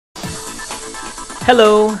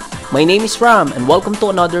Hello, my name is Ram and welcome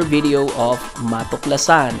to another video of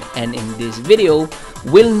Matuklasan, and in this video,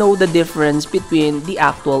 we'll know the difference between the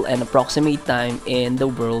actual and approximate time in the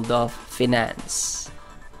world of finance.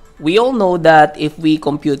 We all know that if we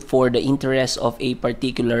compute for the interest of a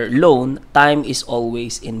particular loan, time is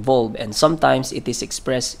always involved and sometimes it is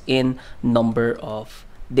expressed in number of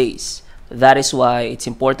days. That is why it's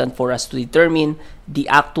important for us to determine the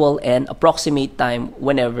actual and approximate time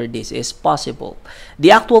whenever this is possible.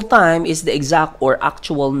 The actual time is the exact or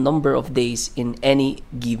actual number of days in any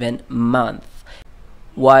given month.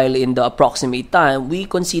 While in the approximate time, we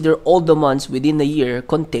consider all the months within a year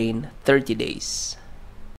contain 30 days.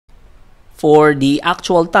 For the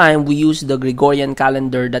actual time, we use the Gregorian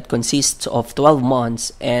calendar that consists of 12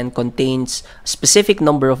 months and contains a specific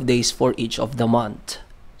number of days for each of the month.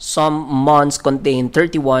 Some months contain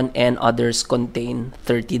 31 and others contain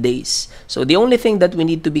 30 days. So the only thing that we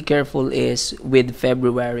need to be careful is with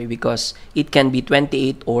February because it can be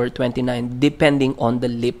 28 or 29 depending on the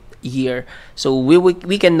leap year. So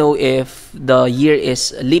we can know if the year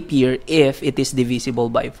is leap year if it is divisible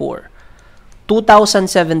by 4.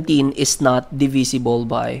 2017 is not divisible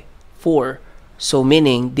by 4. So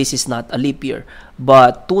meaning this is not a leap year.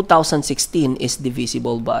 But 2016 is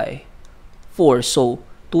divisible by 4. So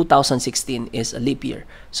 2016 is a leap year.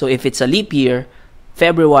 So if it's a leap year,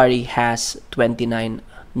 February has 29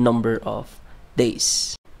 number of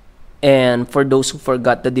days. And for those who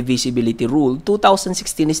forgot the divisibility rule,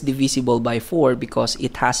 2016 is divisible by 4 because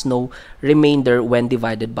it has no remainder when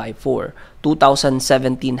divided by 4.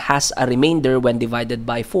 2017 has a remainder when divided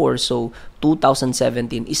by 4, so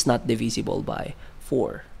 2017 is not divisible by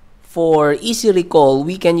 4. For easy recall,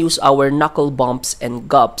 we can use our knuckle bumps and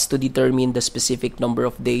gups to determine the specific number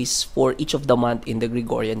of days for each of the month in the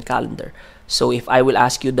Gregorian calendar. So if I will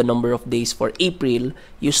ask you the number of days for April,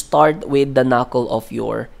 you start with the knuckle of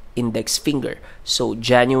your index finger. So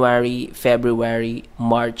January, February,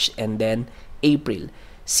 March, and then April.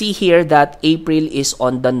 See here that April is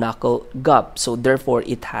on the knuckle gup, so therefore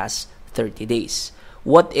it has 30 days.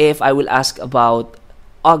 What if I will ask about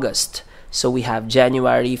August? So we have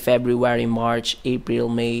January, February, March, April,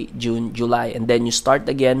 May, June, July. And then you start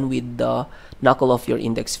again with the knuckle of your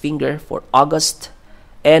index finger for August.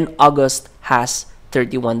 And August has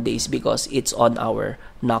 31 days because it's on our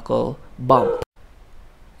knuckle bump.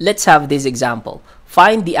 Let's have this example.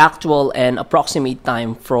 Find the actual and approximate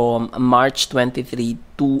time from March 23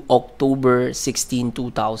 to October 16,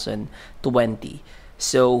 2020.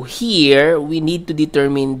 So here, we need to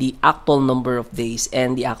determine the actual number of days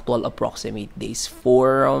and the actual approximate days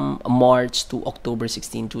from March to October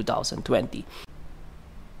 16, 2020.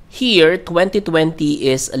 Here, 2020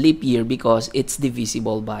 is a leap year because it's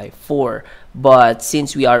divisible by 4. But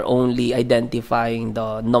since we are only identifying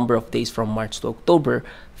the number of days from March to October,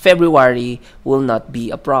 February will not be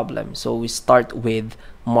a problem. So we start with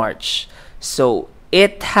March. So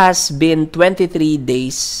it has been 23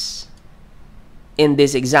 days in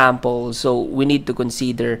this example, so we need to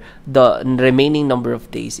consider the remaining number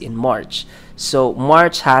of days in March. So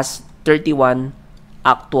March has 31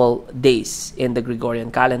 actual days in the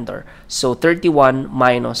Gregorian calendar. So 31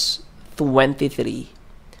 minus 23,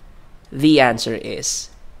 the answer is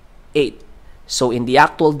 8. So in the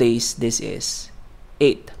actual days, this is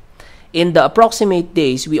 8. In the approximate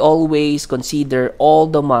days, we always consider all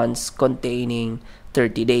the months containing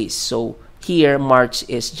 30 days. So here, March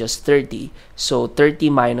is just 30. So 30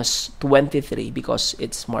 minus 23 because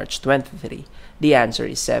it's March 23. The answer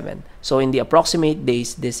is 7. So in the approximate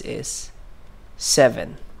days, this is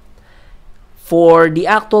 7. For the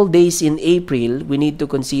actual days in April, we need to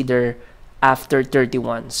consider after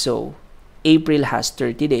 31. So April has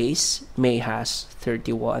 30 days, May has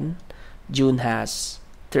 31, June has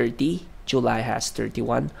 30, July has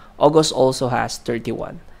 31, August also has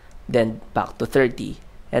 31. Then back to 30.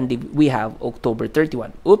 And we have October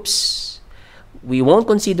 31. Oops! We won't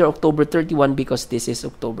consider October 31 because this is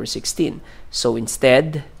October 16. So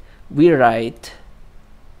instead, we write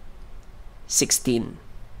 16.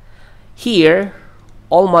 Here,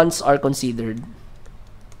 all months are considered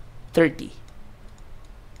 30.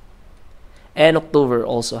 And October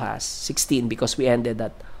also has 16 because we ended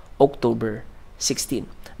at October 16.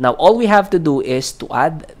 Now, all we have to do is to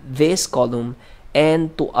add this column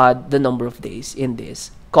and to add the number of days in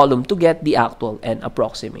this column to get the actual and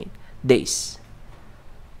approximate days.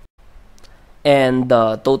 And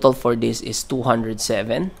the total for this is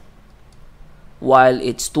 207, while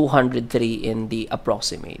it's 203 in the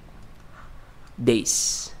approximate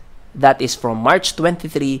days. That is from March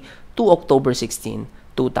 23 to October 16,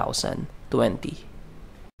 2020.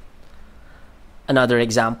 Another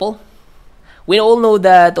example. We all know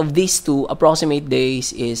that of these two, approximate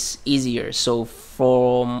days is easier. So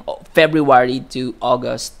from February to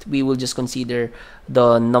August, we will just consider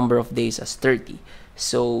the number of days as 30.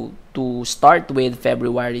 So to start with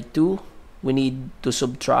February 2, we need to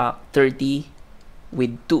subtract 30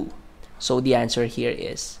 with 2. So the answer here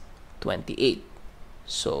is 28.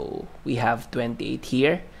 So we have 28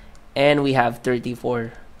 here, and we have 30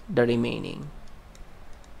 for the remaining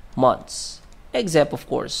months, except of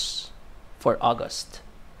course for August.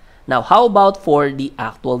 Now, how about for the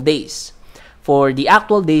actual days? For the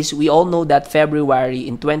actual days, we all know that February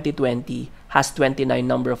in 2020 has 29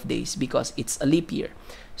 number of days because it's a leap year.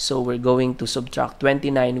 So we're going to subtract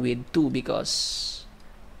 29 with 2 because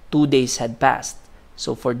 2 days had passed.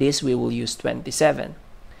 So for this, we will use 27.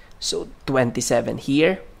 So 27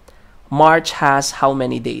 here. March has how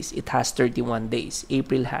many days? It has 31 days.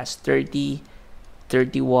 April has 30,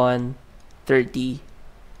 31, 30,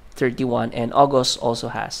 31, and August also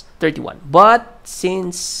has 31. But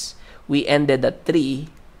since we ended at 3,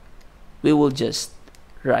 we will just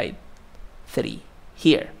write 3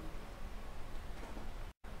 here.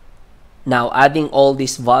 Now, adding all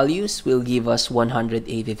these values will give us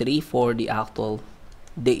 183 for the actual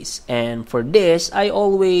days. And for this, I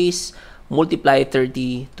always multiply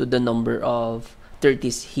 30 to the number of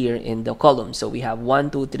 30s here in the column. So we have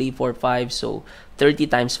 1, 2, 3, 4, 5. So 30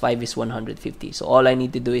 times 5 is 150. So all I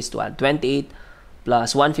need to do is to add 28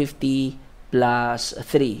 plus 150 plus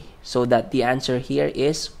 3. So that the answer here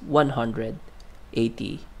is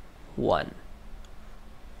 181.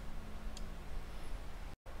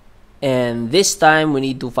 And this time, we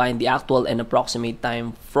need to find the actual and approximate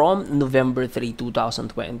time from November 3,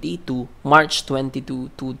 2020 to March 22,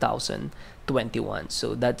 2021.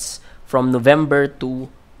 So that's from November to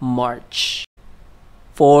March.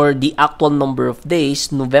 For the actual number of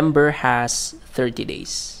days, November has 30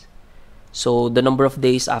 days. So the number of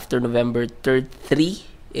days after November 3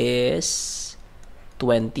 is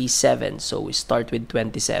 27. So we start with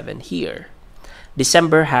 27 here.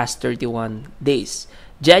 December has 31 days.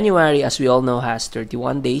 January, as we all know, has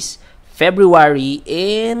 31 days. February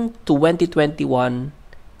in 2021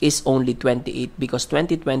 is only 28 because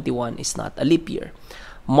 2021 is not a leap year.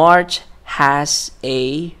 March has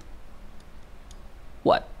a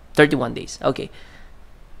 31 days. Okay.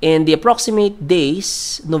 In the approximate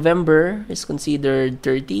days, November is considered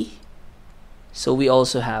 30. So we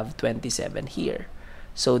also have 27 here.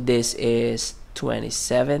 So this is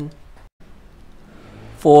 27.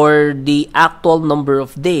 For the actual number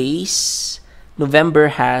of days, November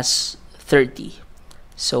has 30.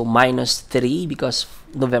 So minus 3 because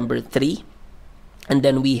November 3. And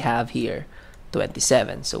then we have here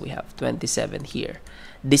 27. So we have 27 here.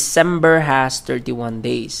 December has 31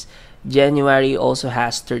 days. January also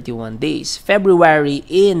has 31 days. February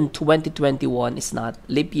in 2021 is not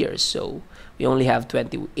leap year. So we only have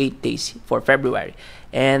 28 days for February.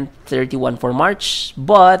 And 31 for March.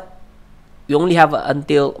 But we only have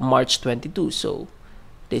until March 22, so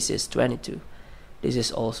this is 22. This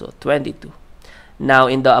is also 22. Now,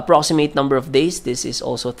 in the approximate number of days, this is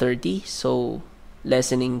also 30. So,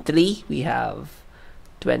 lessening 3, we have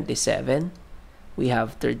 27. We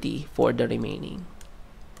have 30 for the remaining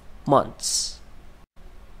months.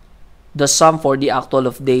 The sum for the actual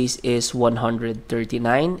of days is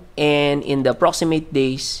 139. And in the approximate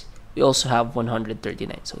days, we also have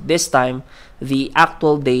 139. So this time, the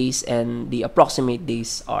actual days and the approximate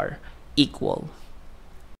days are equal.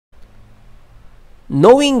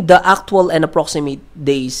 Knowing the actual and approximate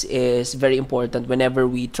days is very important whenever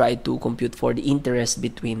we try to compute for the interest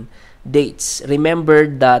between dates. Remember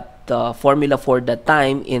that the formula for the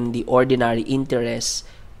time in the ordinary interest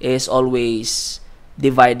is always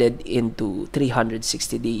divided into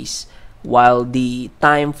 360 days, while the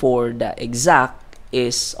time for the exact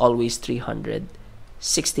is always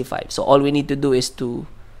 365. So all we need to do is to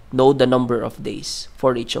know the number of days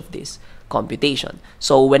for each of these computation.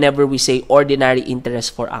 So whenever we say ordinary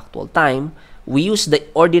interest for actual time, we use the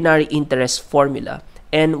ordinary interest formula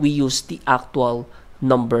and we use the actual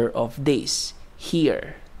number of days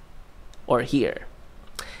here or here.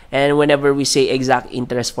 And whenever we say exact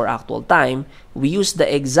interest for actual time, we use the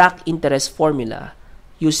exact interest formula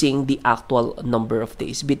using the actual number of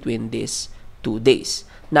days between these 2 days.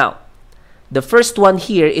 Now, the first one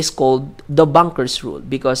here is called the banker's rule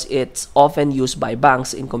because it's often used by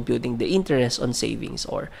banks in computing the interest on savings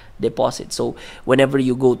or deposits. So, whenever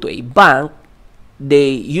you go to a bank,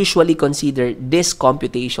 they usually consider this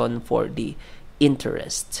computation for the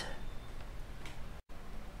interest.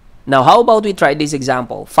 Now, how about we try this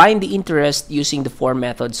example? Find the interest using the four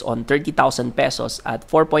methods on 30,000 pesos at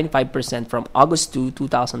 4.5% from August 2,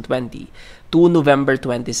 2020 to November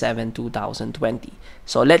 27, 2020.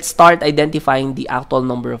 So, let's start identifying the actual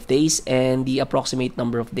number of days and the approximate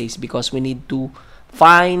number of days because we need to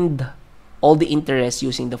find all the interest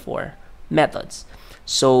using the four methods.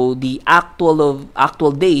 So, the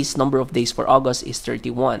actual days, number of days for August is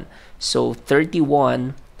 31. So,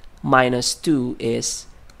 31 minus 2 is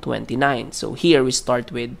 29. So here we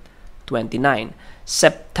start with 29.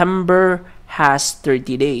 September has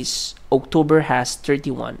 30 days. October has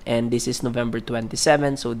 31. And this is November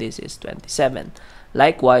 27. So this is 27.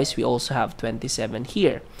 Likewise, we also have 27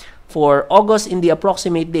 here. For August in the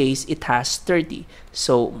approximate days, it has 30.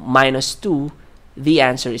 So minus 2, the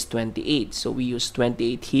answer is 28. So we use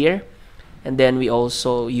 28 here. And then we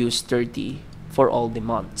also use 30 for all the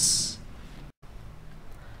months.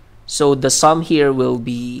 So the sum here will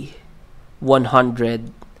be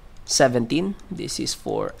 117. This is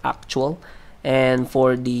for actual. And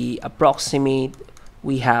for the approximate,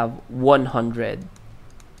 we have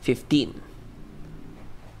 115.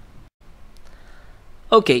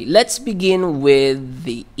 Okay, let's begin with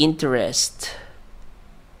the interest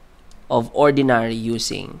of ordinary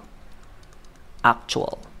using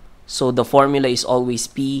actual. So the formula is always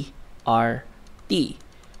PRT.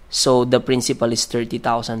 So the principal is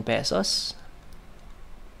 30,000 pesos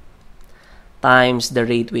times the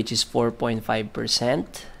rate, which is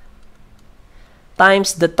 4.5%,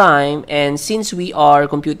 times the time, and since we are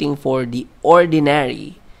computing for the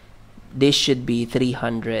ordinary, this should be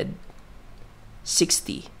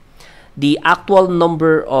 360. The actual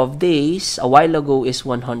number of days a while ago is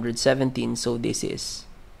 117, so this is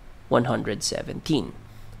 117.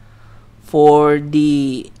 For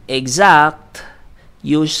the exact,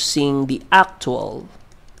 using the actual,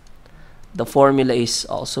 the formula is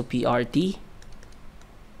also PRT.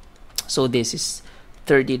 So this is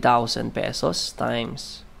 30,000 pesos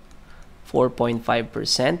times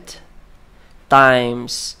 4.5%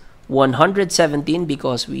 times 117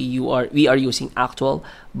 because we are using actual,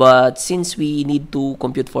 but since we need to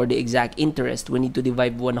compute for the exact interest, we need to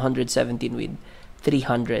divide 117 with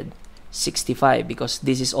 365 because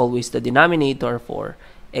this is always the denominator for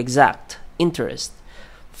exact interest.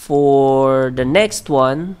 For the next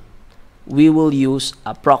one, we will use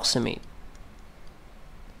approximate.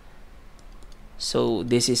 So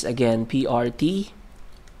this is again PRT,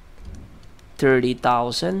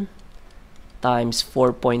 30,000 times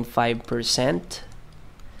 4.5%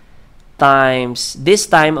 times, this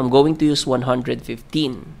time I'm going to use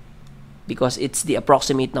 115 because it's the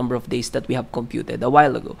approximate number of days that we have computed a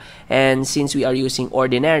while ago. And since we are using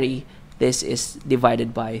ordinary, this is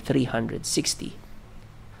divided by 360.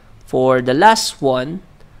 For the last one,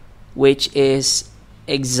 which is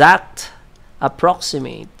exact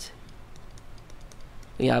approximate,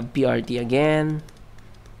 we have PRT again,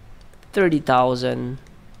 30,000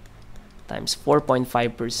 times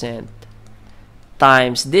 4.5%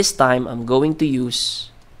 times, this time I'm going to use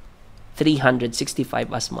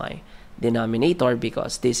 365 as my denominator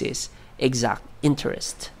because this is exact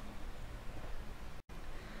interest.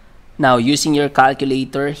 Now, using your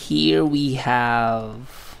calculator, here we have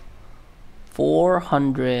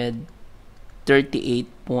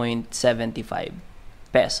 438.75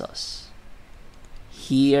 pesos.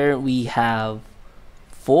 Here we have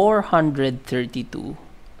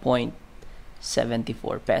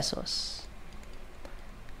 432.74 pesos.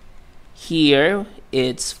 Here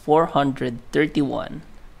it's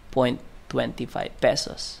 431.25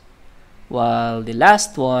 pesos. While the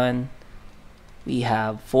last one, we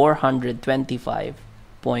have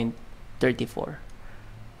 425.34.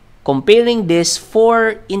 Comparing these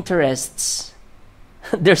four interests,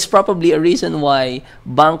 there's probably a reason why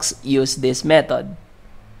banks use this method,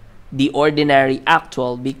 the ordinary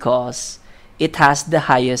actual, because it has the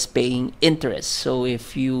highest paying interest. So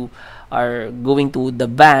if you are going to the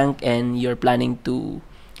bank and you're planning to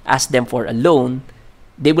ask them for a loan,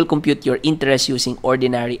 they will compute your interest using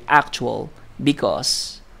ordinary actual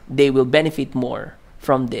because they will benefit more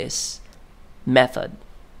from this method.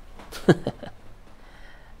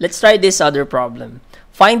 Let's try this other problem.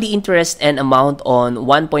 Find the interest and amount on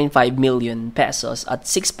 1.5 million pesos at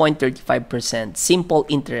 6.35% simple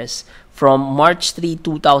interest from March 3,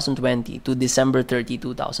 2020 to December 30,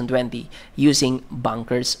 2020 using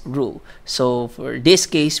banker's rule. So for this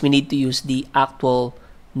case, we need to use the actual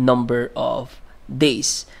number of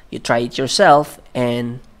days. You try it yourself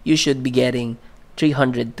and you should be getting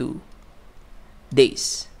 302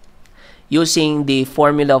 days. Using the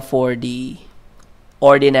formula for the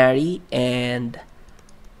ordinary and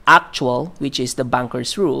actual, which is the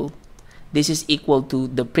banker's rule, this is equal to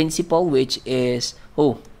the principal, which is,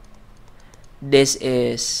 this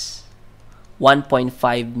is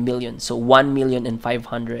 1.5 million. So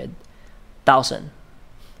 1,500,000.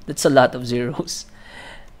 That's a lot of zeros.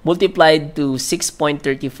 Multiplied to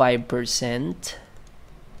 6.35%.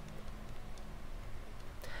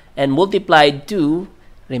 And multiplied to,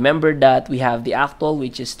 remember that we have the actual,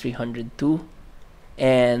 which is 302.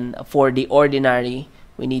 And for the ordinary,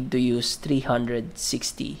 we need to use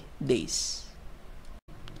 360 days.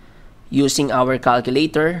 Using our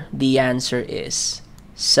calculator, the answer is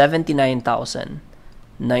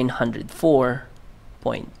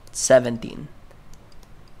 79,904.17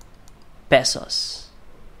 pesos.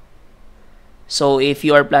 So if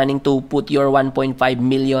you are planning to put your 1.5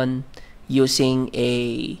 million using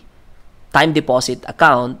a time deposit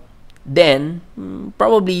account, then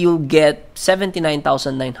probably you'll get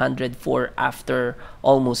 79,904 after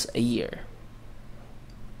almost a year.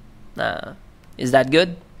 Is that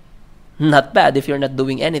good? Not bad if you're not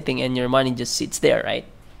doing anything and your money just sits there, right?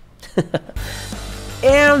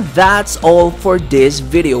 And that's all for this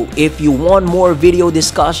video. If you want more video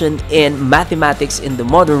discussion in mathematics in the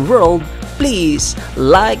modern world, please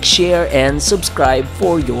like, share, and subscribe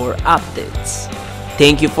for your updates.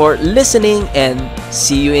 Thank you for listening and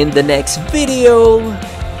see you in the next video.